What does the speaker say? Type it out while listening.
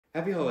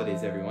Happy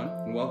holidays everyone,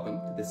 and welcome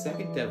to the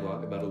second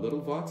devlog about a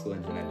little voxel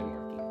engine I've been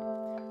working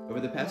on.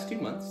 Over the past 2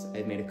 months,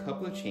 I've made a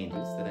couple of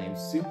changes that I am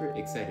super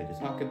excited to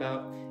talk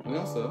about, and we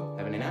also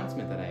have an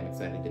announcement that I am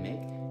excited to make,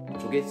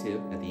 which we'll get to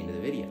at the end of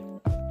the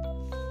video.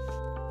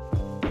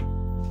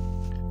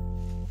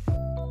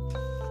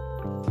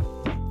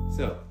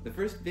 So, the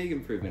first big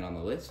improvement on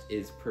the list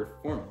is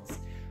performance.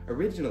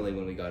 Originally,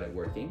 when we got it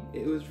working,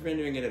 it was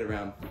rendering it at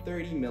around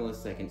 30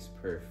 milliseconds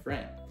per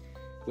frame,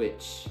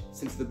 which,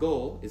 since the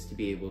goal is to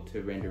be able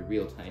to render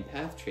real-time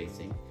path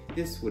tracing,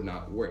 this would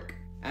not work.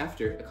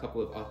 After a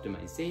couple of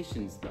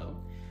optimizations though,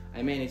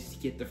 I managed to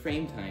get the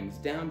frame times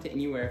down to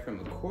anywhere from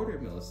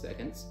 1/4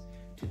 milliseconds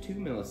to 2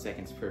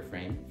 milliseconds per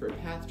frame for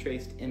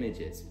path-traced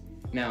images.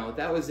 Now,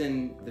 that was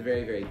in the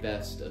very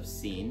best of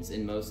scenes.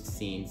 In most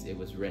scenes, it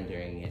was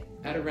rendering it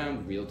at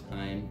around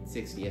real-time,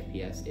 60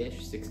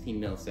 FPS-ish, 16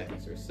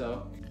 milliseconds or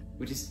so,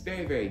 which is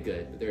very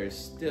good, but there are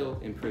still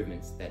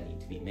improvements that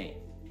need to be made.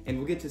 And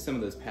we'll get to some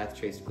of those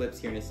path-traced clips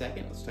here in a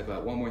second. Let's talk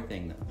about one more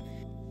thing though.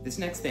 This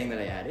next thing that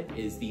I added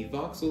is the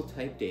voxel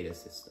type data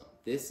system.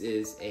 This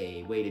is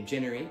a way to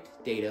generate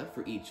data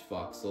for each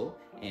voxel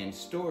and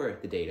store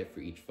the data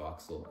for each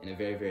voxel in a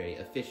very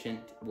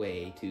efficient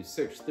way to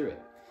search through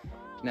it.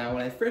 Now,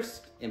 when I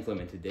first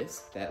implemented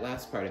this, that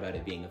last part about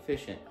it being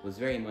efficient was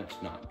very much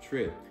not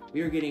true.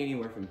 We were getting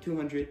anywhere from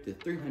 200 to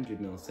 300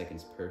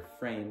 milliseconds per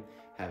frame,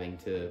 having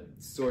to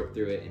sort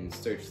through it and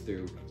search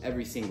through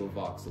every single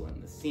voxel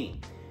in the scene.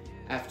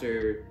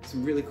 After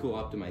some really cool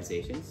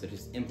optimizations, such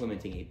as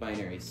implementing a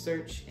binary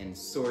search and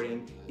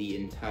sorting the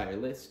entire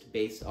list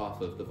based off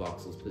of the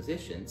voxel's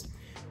positions,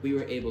 we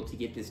were able to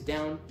get this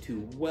down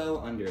to well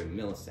under a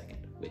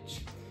millisecond,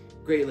 which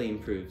greatly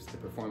improves the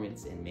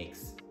performance and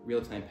makes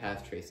real-time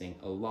path tracing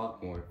a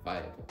lot more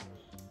viable.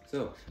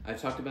 So, I've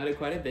talked about it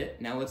quite a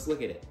bit, now let's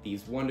look at it.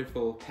 These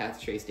wonderful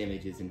path-traced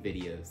images and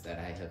videos that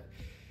I have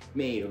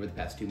made over the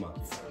past 2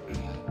 months.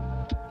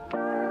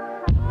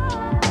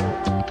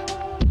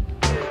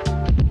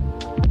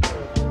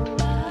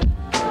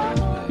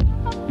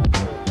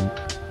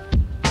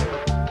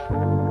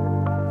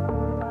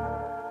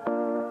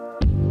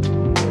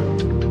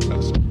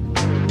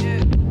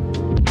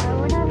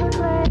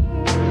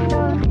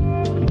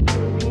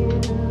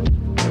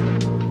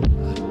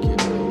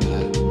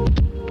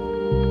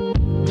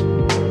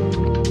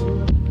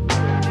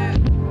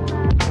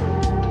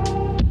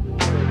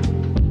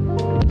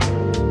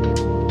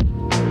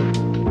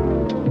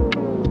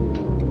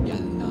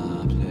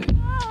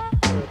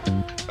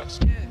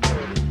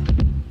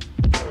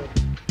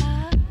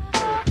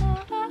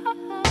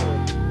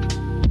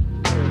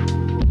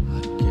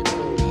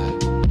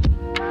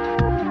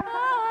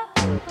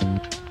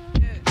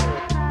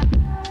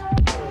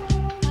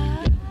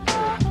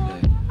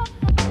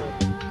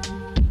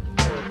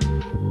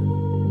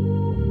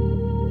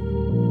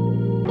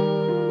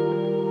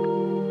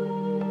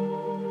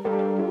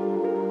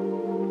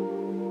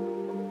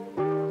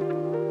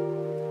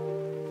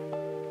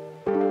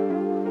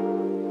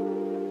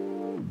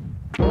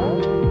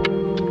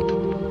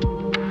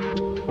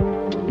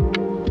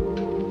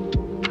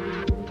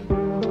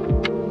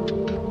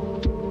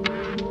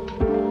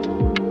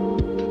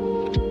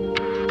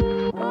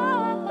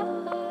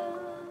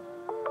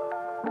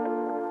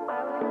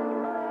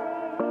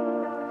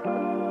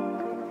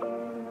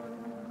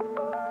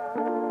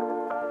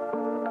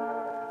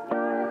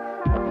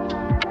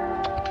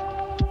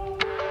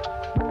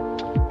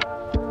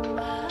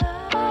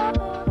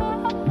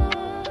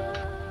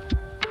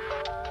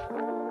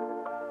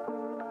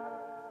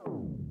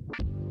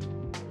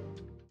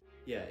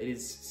 Yeah, it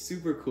is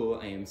super cool.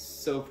 I am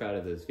so proud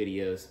of those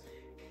videos.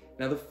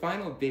 Now, the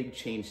final big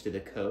change to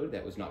the code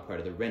that was not part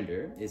of the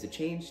render is a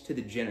change to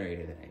the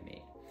generator that I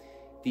made.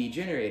 The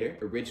generator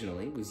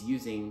originally was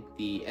using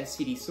the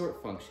std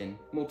sort function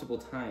multiple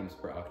times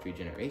per octree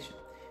generation.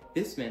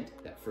 This meant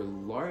that for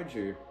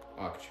larger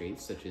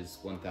octrees, such as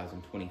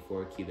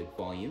 1024 cubic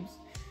volumes,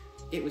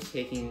 it was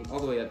taking all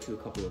the way up to a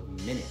couple of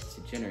minutes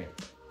to generate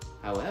them.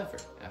 However,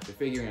 after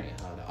figuring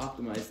out how to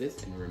optimize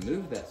this and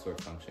remove that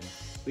sort function,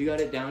 we got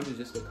it down to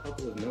just a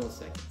couple of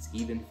milliseconds,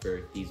 even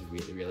for these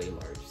really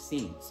large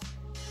scenes.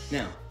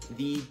 Now,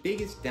 the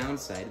biggest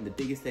downside and the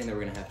biggest thing that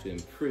we're going to have to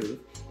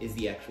improve is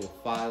the actual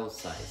file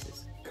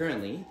sizes.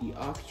 Currently, the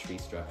octree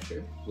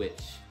structure,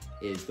 which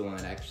is the one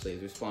that actually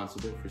is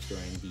responsible for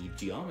storing the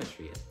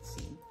geometry of the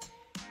scene,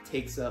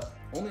 takes up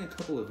only a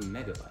couple of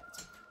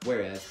megabytes,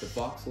 whereas the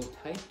voxel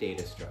type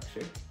data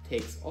structure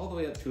takes all the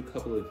way up to a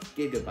couple of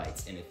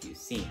gigabytes in a few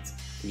scenes.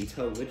 Can you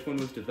tell which one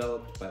was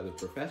developed by the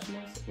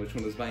professionals, which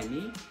one was by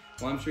me?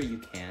 Well, I'm sure you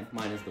can.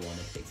 Mine is the one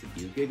that takes a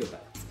few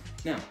gigabytes.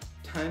 Now,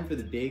 time for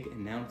the big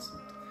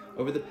announcement.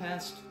 Over the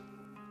past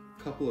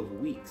couple of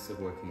weeks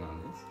of working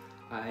on this,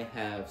 I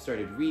have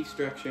started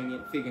restructuring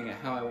it, figuring out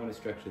how I want to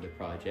structure the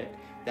project.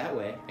 That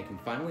way, I can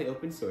finally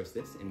open source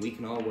this and we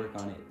can all work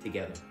on it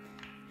together.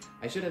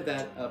 I should have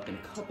that up in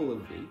a couple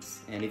of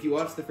weeks, and if you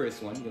watched the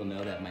first one, you'll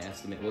know that my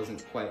estimate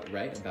wasn't quite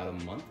right, about a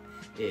month.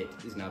 It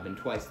has now been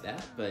twice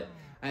that, but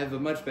I have a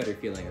much better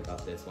feeling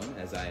about this one,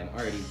 as I am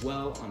already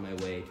well on my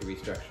way to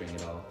restructuring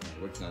it all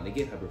and working on the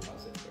GitHub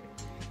repository.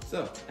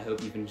 So, I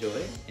hope you've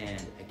enjoyed,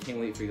 and I can't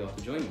wait for you all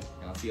to join me,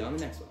 and I'll see you on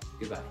the next one.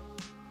 Goodbye.